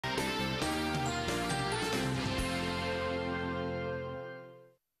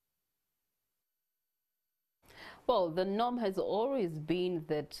Well, the norm has always been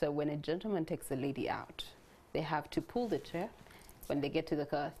that when a gentleman takes a lady out, they have to pull the chair. When they get to the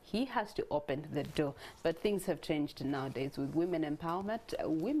car, he has to open the door. But things have changed nowadays with women empowerment.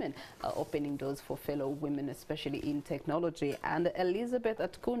 Women are opening doors for fellow women, especially in technology. And Elizabeth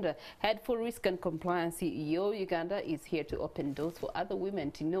Atkunda, head for risk and compliance, Yo Uganda, is here to open doors for other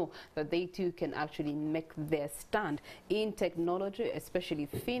women to know that they too can actually make their stand in technology, especially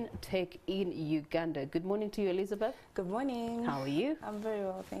fintech in Uganda. Good morning to you, Elizabeth. Good morning. How are you? I'm very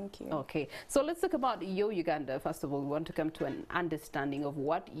well, thank you. Okay, so let's talk about Yo Uganda. First of all, we want to come to an understanding of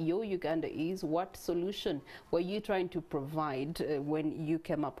what Yo Uganda is. What solution were you trying to provide when you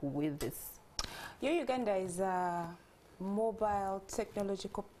came up with this? Yo Uganda is a mobile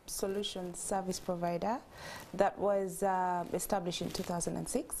technological solution service provider that was established in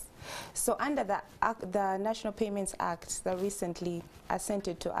 2006. So under the National Payments Act that recently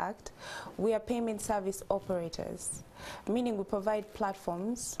assented to Act, we are payment service operators, meaning we provide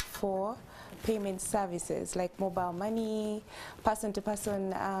platforms for payment services like mobile money,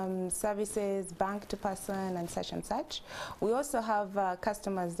 person-to-person services, bank-to-person, and such and such. We also have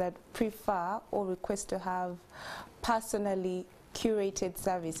customers that prefer or request to have personally curated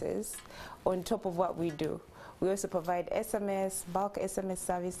services on top of what we do. We also provide SMS, bulk SMS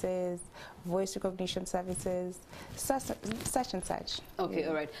services, voice recognition services, such and such. Okay,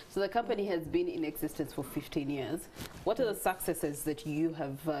 all right. So the company has been in existence for 15 years. What are the successes that you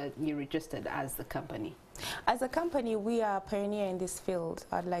have you registered as the company? As a company, we are a pioneer in this field,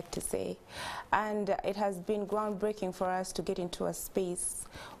 I'd like to say. And it has been groundbreaking for us to get into a space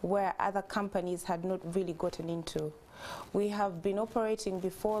where other companies had not really gotten into. We have been operating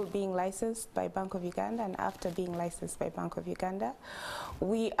before being licensed by Bank of Uganda and after being licensed by Bank of Uganda.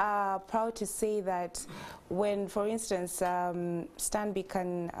 We are proud to say that when, for instance, Stanbic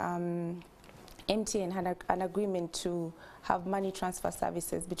and MTN had an agreement to have money transfer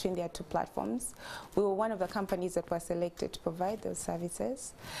services between their two platforms, we were one of the companies that were selected to provide those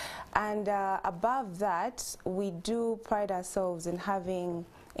services. And above that, we do pride ourselves in having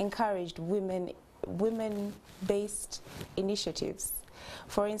encouraged women-based initiatives.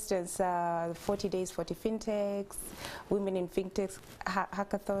 For instance, 40 Days 40 Fintechs, Women in Fintech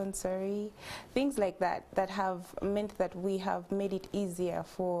Hackathon, things like that, that have meant that we have made it easier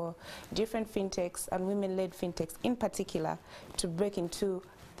for different fintechs and women-led fintechs in particular to break into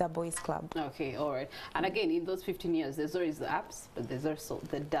the boys club. Okay, all right. And again, in those 15 years, there's always the ups, but there's also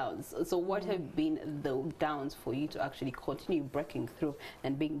the downs. So what have been the downs for you to actually continue breaking through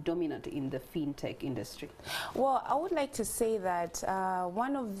and being dominant in the fintech industry? Well, I would like to say that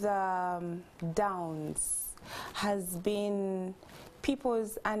one of the downs has been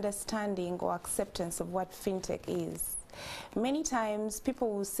people's understanding or acceptance of what fintech is. Many times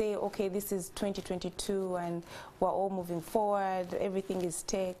people will say, okay, this is 2022 and we're all moving forward, everything is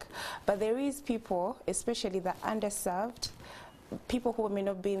tech. But there is people, especially the underserved, people who may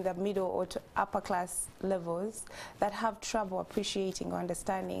not be in the middle or to upper class levels, that have trouble appreciating or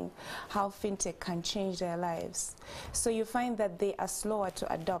understanding how fintech can change their lives. So you find that they are slower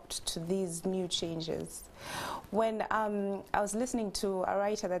to adopt to these new changes. When I was listening to a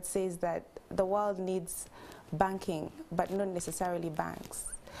writer that says that the world needs banking, but not necessarily banks,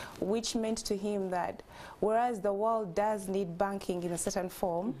 which meant to him that whereas the world does need banking in a certain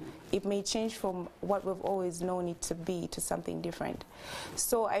form, it may change from what we've always known it to be to something different.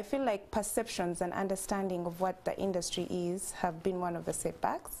 So I feel like perceptions and understanding of what the industry is have been one of the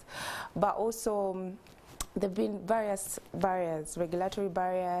setbacks, but also there have been various barriers, regulatory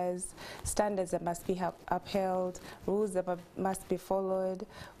barriers, standards that must be upheld, rules that must be followed,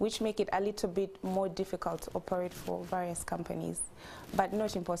 which make it a little bit more difficult to operate for various companies, but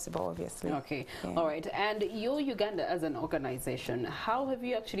not impossible, obviously. Okay, yeah. All right. And Yo Uganda as an organization, how have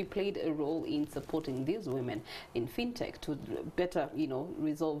you actually played a role in supporting these women in fintech to better,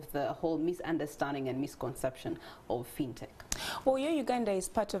 resolve the whole misunderstanding and misconception of fintech? Well, Yo Uganda is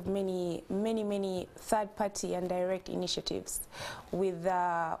part of many third-party and direct initiatives with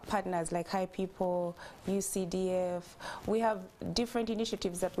partners like High People, UCDF. We have different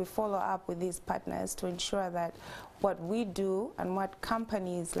initiatives that we follow up with these partners to ensure that what we do and what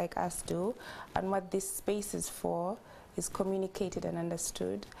companies like us do and what this space is for is communicated and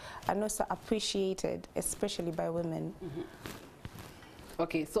understood and also appreciated, especially by women.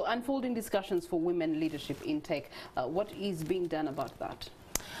 Okay, so unfolding discussions for women leadership in tech, what is being done about that?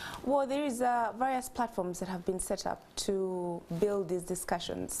 Well, there is various platforms that have been set up to build these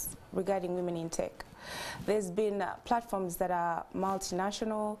discussions regarding women in tech. There's been platforms that are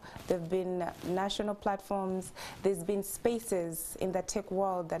multinational, there have been national platforms, there's been spaces in the tech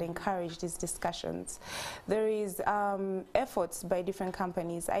world that encourage these discussions. There is efforts by different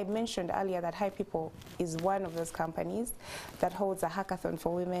companies. I mentioned earlier that High People is one of those companies that holds a hackathon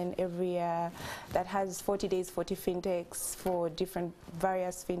for women every year, that has 40 days, 40 fintechs for different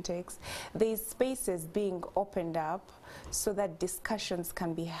various fintechs. There's spaces being opened up so that discussions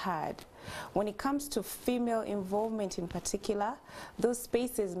can be had. When it comes to female involvement in particular, those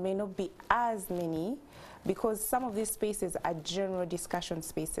spaces may not be as many because some of these spaces are general discussion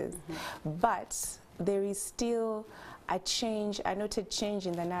spaces. But there is still a change, a noted change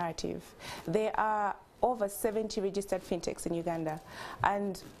in the narrative. There are over 70 registered fintechs in Uganda,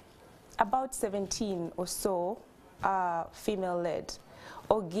 and about 17 or so are female-led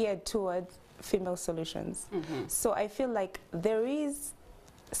or geared towards female solutions. So I feel like there is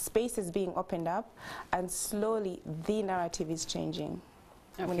spaces being opened up, and slowly the narrative is changing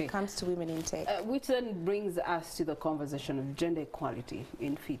when it comes to women in tech. Which then brings us to the conversation of gender equality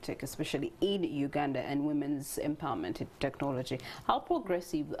in FinTech, especially in Uganda, and women's empowerment in technology. How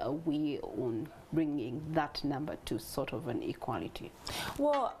progressive are we on bringing that number to sort of an equality?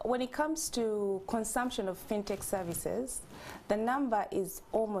 Well, when it comes to consumption of FinTech services, the number is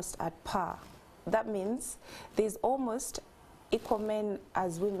almost at par. That means there's almost equal men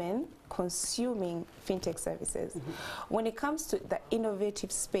as women consuming FinTech services. When it comes to the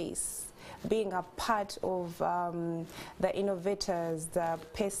innovative space, being a part of the innovators, the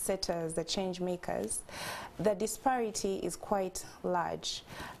pace setters, the change makers, the disparity is quite large.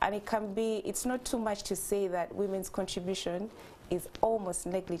 And it can be, it's not too much to say that women's contribution is almost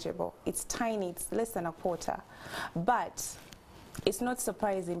negligible. It's tiny, it's less than a quarter. But it's not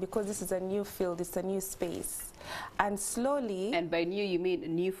surprising because this is a new field, it's a new space. And slowly... And by new, you mean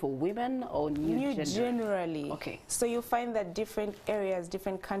new for women or new generally? Okay. So you find that different areas,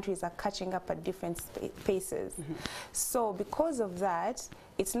 different countries are catching up at different paces. So because of that,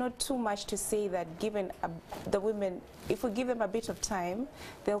 it's not too much to say that given the women, if we give them a bit of time,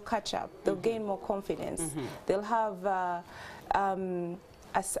 they'll catch up, they'll gain more confidence. They'll have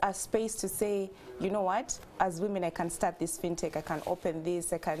a space to say, you know what, as women I can start this fintech, I can open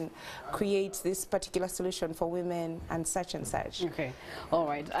this, I can create this particular solution for women and such and such. Okay, all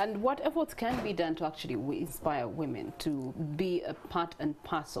right. And what efforts can be done to actually inspire women to be a part and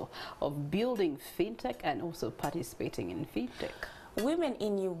parcel of building fintech and also participating in fintech? Women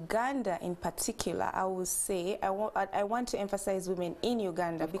in Uganda in particular, I would say, I want to emphasize women in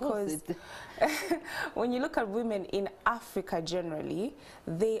Uganda because when you look at women in Africa generally,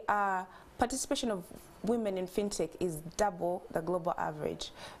 participation of women in fintech is double the global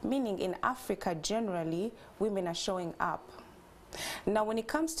average, meaning in Africa generally, women are showing up. Now when it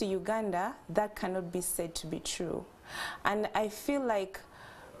comes to Uganda, that cannot be said to be true. And I feel like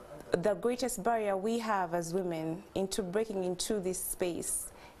the greatest barrier we have as women into breaking into this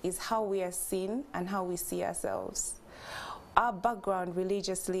space is how we are seen and how we see ourselves. Our background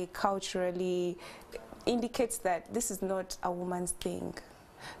religiously, culturally, indicates that this is not a woman's thing.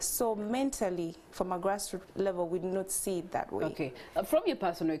 So mentally, from a grassroots level, we do not see it that way. Okay. From your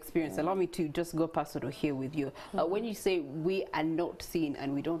personal experience, allow me to just go personal here with you. When you say we are not seen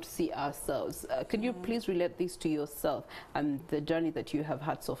and we don't see ourselves, can you please relate this to yourself and the journey that you have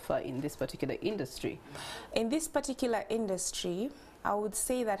had so far in this particular industry? In this particular industry, I would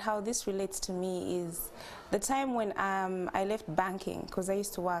say that how this relates to me is the time when I left banking, because I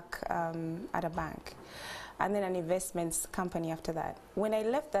used to work at a bank, and then an investments company after that. When I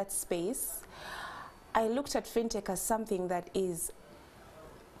left that space, I looked at fintech as something that is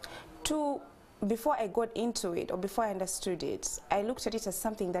before I got into it or before I understood it, I looked at it as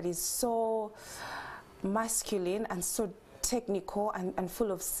something that is so masculine and so technical and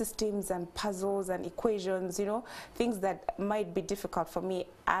full of systems and puzzles and equations, you know, things that might be difficult for me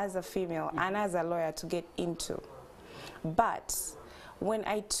as a female and as a lawyer to get into. But when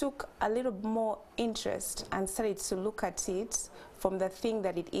I took a little more interest and started to look at it from the thing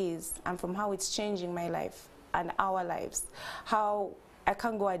that it is and from how it's changing my life and our lives, how I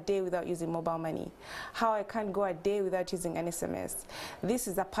can't go a day without using mobile money, how I can't go a day without using an SMS. This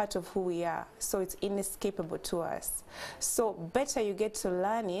is a part of who we are, so it's inescapable to us. So better you get to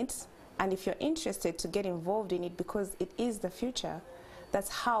learn it, and if you're interested, to get involved in it because it is the future. That's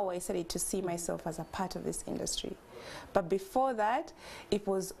how I started to see myself as a part of this industry. But before that, it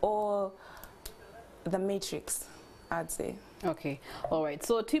was all the matrix, I'd say. Okay, all right.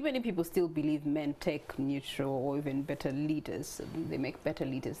 So too many people still believe men take neutral or even better leaders. They make better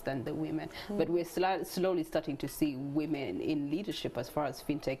leaders than the women. But we're slowly starting to see women in leadership as far as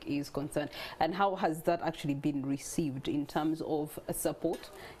fintech is concerned. And how has that actually been received in terms of support,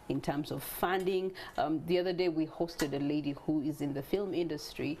 in terms of funding? The other day we hosted a lady who is in the film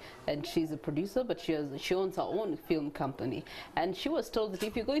industry, and she's a producer, but she owns her own film company. And she was told that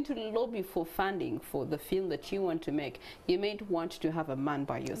if you're going to lobby for funding for the film that you want to make, you may want to have a man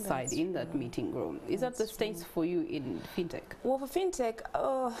by your side in that meeting room. Is that the case for you in fintech? Well, for fintech,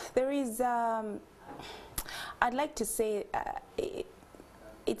 there is, I'd like to say, it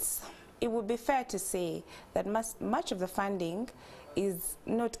would be fair to say that much of the funding is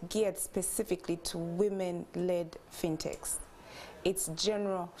not geared specifically to women-led fintechs. It's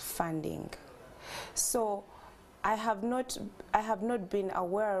general funding. So I have not been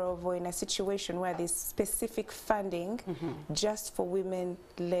aware of or in a situation where there's specific funding just for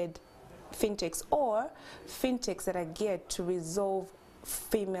women-led fintechs or fintechs that are geared to resolve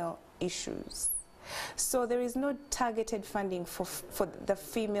female issues. So there is no targeted funding for the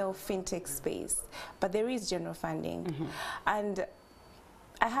female fintech space, but there is general funding. And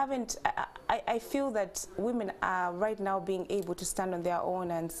I feel that women are right now being able to stand on their own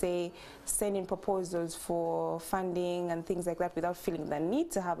and say, send in proposals for funding and things like that without feeling the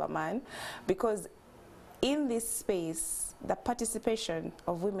need to have a man, because in this space, the participation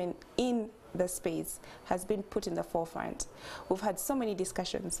of women in the space has been put in the forefront. We've had so many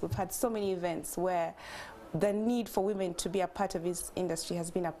discussions, we've had so many events where the need for women to be a part of this industry has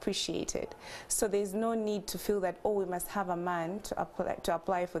been appreciated. So there's no need to feel that, oh, we must have a man to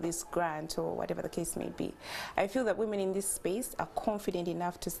apply for this grant or whatever the case may be. I feel that women in this space are confident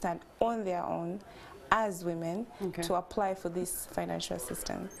enough to stand on their own as women to apply for this financial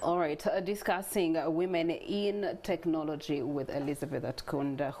assistance. All right, discussing women in technology with Elizabeth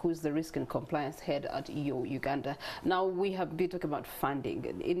Atkunda, who's the risk and compliance head at Uganda. Now we have been talking about funding.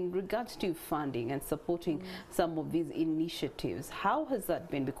 In regards to funding and supporting some of these initiatives, how has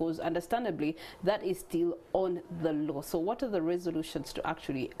that been? Because understandably, that is still on the law. So what are the resolutions to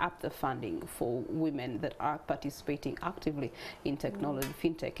actually up the funding for women that are participating actively in technology,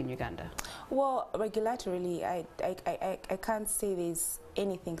 fintech in Uganda? Well, regulatorily, I can't say there's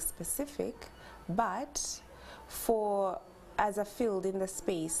anything specific, but as a field in the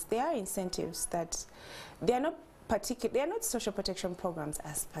space, there are incentives that they are not social protection programs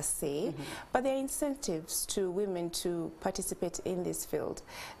as per se, but there are incentives to women to participate in this field.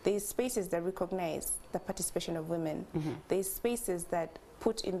 There's spaces that recognize the participation of women. There's spaces that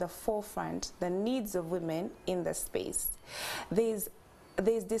put in the forefront the needs of women in the space.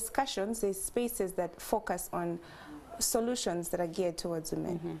 There's discussions, there's spaces that focus on solutions that are geared towards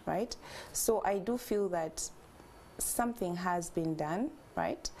women, right? So I do feel that something has been done,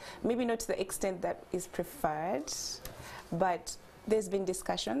 right? Maybe not to the extent that is preferred, but there's been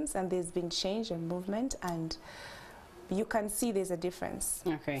discussions and there's been change and movement, and you can see there's a difference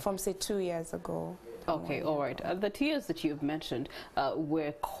from, say, 2 years ago. Okay, all right. The 2 years that you've mentioned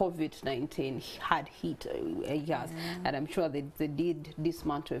where COVID-19 had hit, yes, and I'm sure they did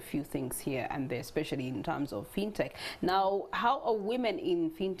dismantle a few things here and there, especially in terms of fintech. Now, how are women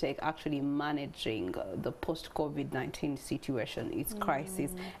in fintech actually managing the post-COVID-19 situation, its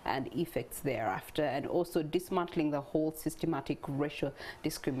crisis and effects thereafter, and also dismantling the whole systematic racial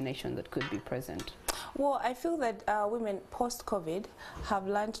discrimination that could be present? Well, I feel that women post-COVID have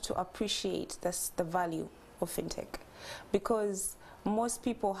learned to appreciate the value of fintech, because most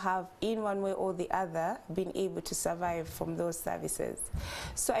people have, in one way or the other, been able to survive from those services.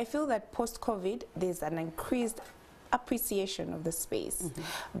 So I feel that post-COVID, there's an increased appreciation of the space,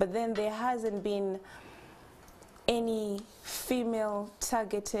 but then there hasn't been any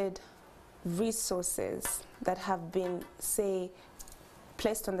female-targeted resources that have been, say,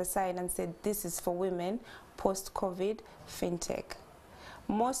 placed on the side and said, this is for women, post-COVID fintech.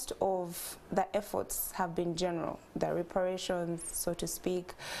 Most of the efforts have been general. The reparations, so to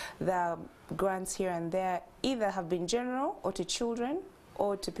speak, the grants here and there, either have been general or to children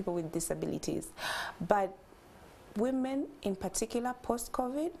or to people with disabilities. But women in particular,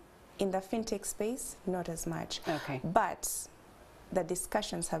 post-COVID, in the fintech space, not as much. But the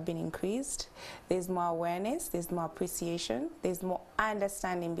discussions have been increased. There's more awareness, there's more appreciation, there's more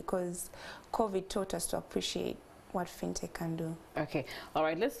understanding, because COVID taught us to appreciate what fintech can do. Okay, all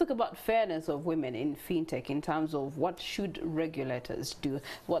right, let's talk about fairness of women in fintech in terms of what should regulators do,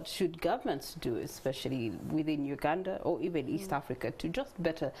 what should governments do, especially within Uganda or even East Africa, to just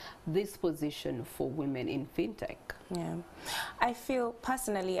better this position for women in fintech. Yeah,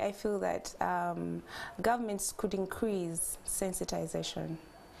 personally, I feel that governments could increase sensitization.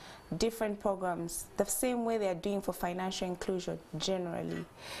 Different programs, the same way they are doing for financial inclusion generally,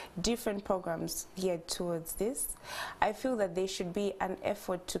 different programs geared towards this. I feel that there should be an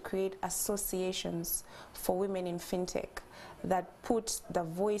effort to create associations for women in fintech that put the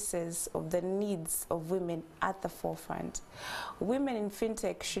voices of the needs of women at the forefront. Women in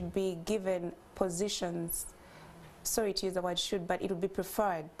fintech should be given positions, sorry to use the word should, but it would be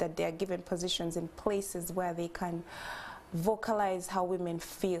preferred that they are given positions in places where they can vocalize how women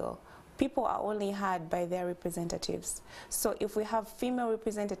feel. People are only heard by their representatives. So if we have female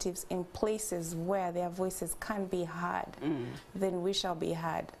representatives in places where their voices can be heard, then we shall be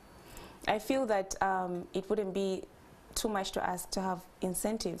heard. I feel that it wouldn't be too much to ask to have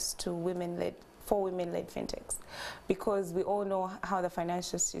incentives to women-led, for women-led fintechs, because we all know how the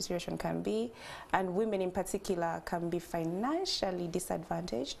financial situation can be, and women in particular can be financially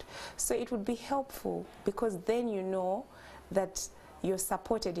disadvantaged. So it would be helpful, because then you know that you're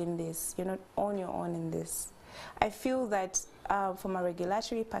supported in this, you're not on your own in this. I feel that from a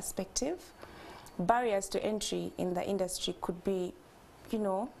regulatory perspective, barriers to entry in the industry could be,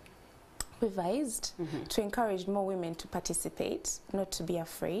 revised to encourage more women to participate, not to be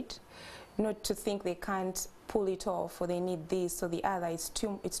afraid, not to think they can't pull it off or they need this or the other, it's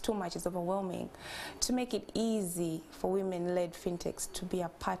too much, it's overwhelming. To make it easy for women-led fintechs to be a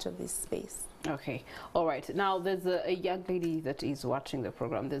part of this space. Okay, all right. Now there's a young lady that is watching the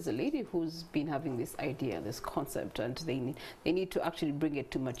program. There's a lady who's been having this idea, this concept, and they need to actually bring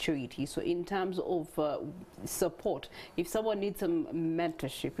it to maturity. So in terms of support, if someone needs some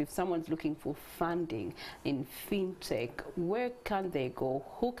mentorship, if someone's looking for funding in fintech, where can they go?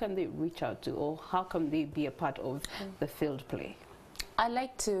 Who can they reach out to, or how can they be a part of the field play? I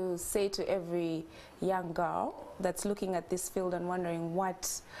like to say to every young girl that's looking at this field and wondering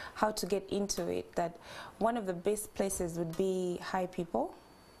how to get into it, that one of the best places would be High People.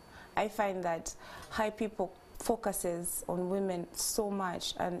 I find that High People focuses on women so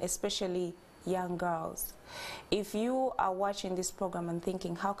much, and especially young girls. If you are watching this program and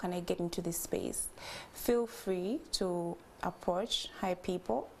thinking, how can I get into this space? Feel free to approach High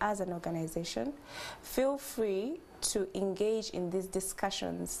People as an organization. Feel free to engage in these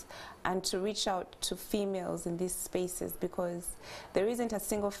discussions and to reach out to females in these spaces, because there isn't a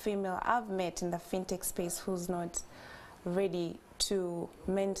single female I've met in the fintech space who's not ready to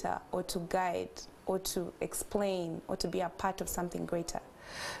mentor or to guide or to explain or to be a part of something greater.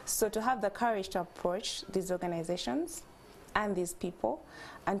 So to have the courage to approach these organizations and these people,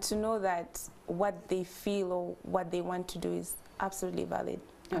 and to know that what they feel or what they want to do is absolutely valid.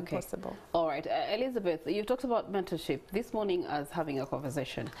 Okay. Possible. All right, Elizabeth, you talked about mentorship. This morning I was having a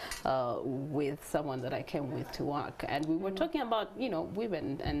conversation with someone that I came with to work, and we were talking about,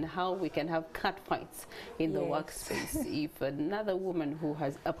 women and how we can have cat fights in the workspace. If another woman who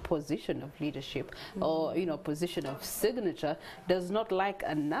has a position of leadership or, position of signature does not like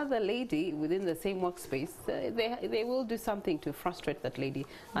another lady within the same workspace, they will do something to frustrate that lady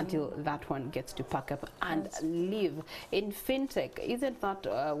until that one gets to pack up and leave. In fintech, isn't that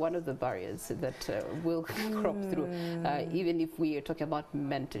one of the barriers that will crop through, even if we are talking about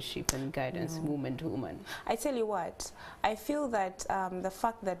mentorship and guidance, woman to woman? I tell you what, I feel that the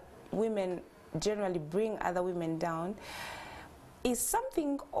fact that women generally bring other women down is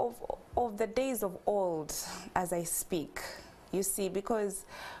something of the days of old as I speak, you see, because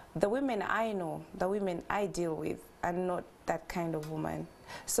the women I know, the women I deal with are not that kind of woman.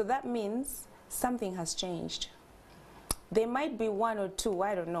 So that means something has changed. There might be one or two,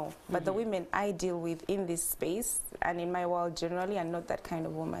 I don't know, but the women I deal with in this space and in my world generally are not that kind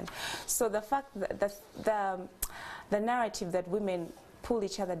of woman. So the fact that the narrative that women pull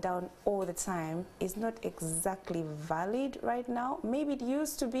each other down all the time is not exactly valid right now. Maybe it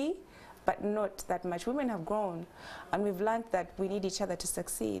used to be, but not that much. Women have grown, and we've learned that we need each other to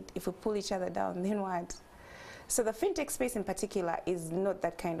succeed. If we pull each other down, then what? So the fintech space in particular is not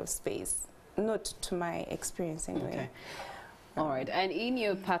that kind of space. Not to my experience anyway. Okay. All right, and in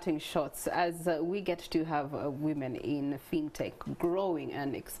your parting shots, as we get to have women in fintech growing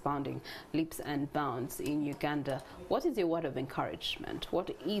and expanding leaps and bounds in Uganda, what is your word of encouragement?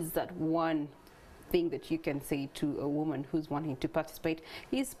 What is that one thing that you can say to a woman who's wanting to participate,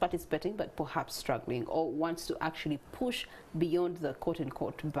 is participating but perhaps struggling, or wants to actually push beyond the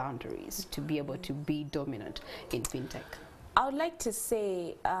quote-unquote boundaries to be able to be dominant in fintech? I would like to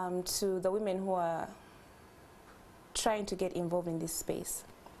say to the women who are trying to get involved in this space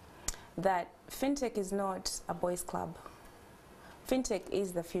that fintech is not a boys' club. Fintech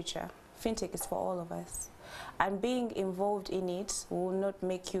is the future. Fintech is for all of us. And being involved in it will not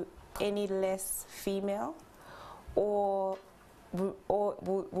make you any less female, or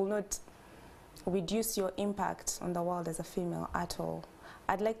will not reduce your impact on the world as a female at all.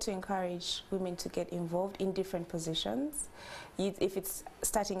 I'd like to encourage women to get involved in different positions. If it's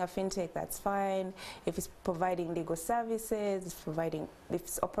starting a fintech, that's fine. If it's providing legal services, if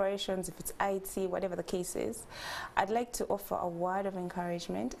it's operations, if it's IT, whatever the case is, I'd like to offer a word of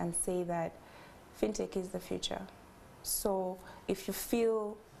encouragement and say that fintech is the future. So if you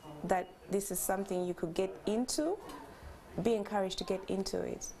feel that this is something you could get into, be encouraged to get into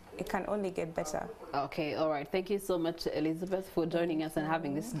it. It can only get better. Okay, all right. Thank you so much, Elizabeth, for joining us and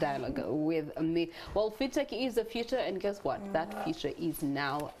having this dialogue with me. Well, fintech is the future, and guess what? That future is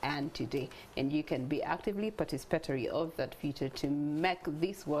now and today, and you can be actively participatory of that future to make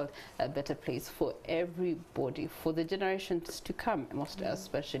this world a better place for everybody, for the generations to come, most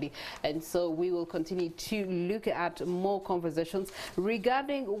especially. And so we will continue to look at more conversations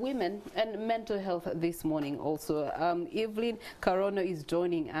regarding women and mental health this morning. Also, Evelyn Karono is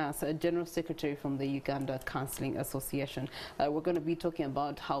joining us, a General Secretary from the Uganda Counseling Association. We're going to be talking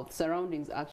about how surroundings actually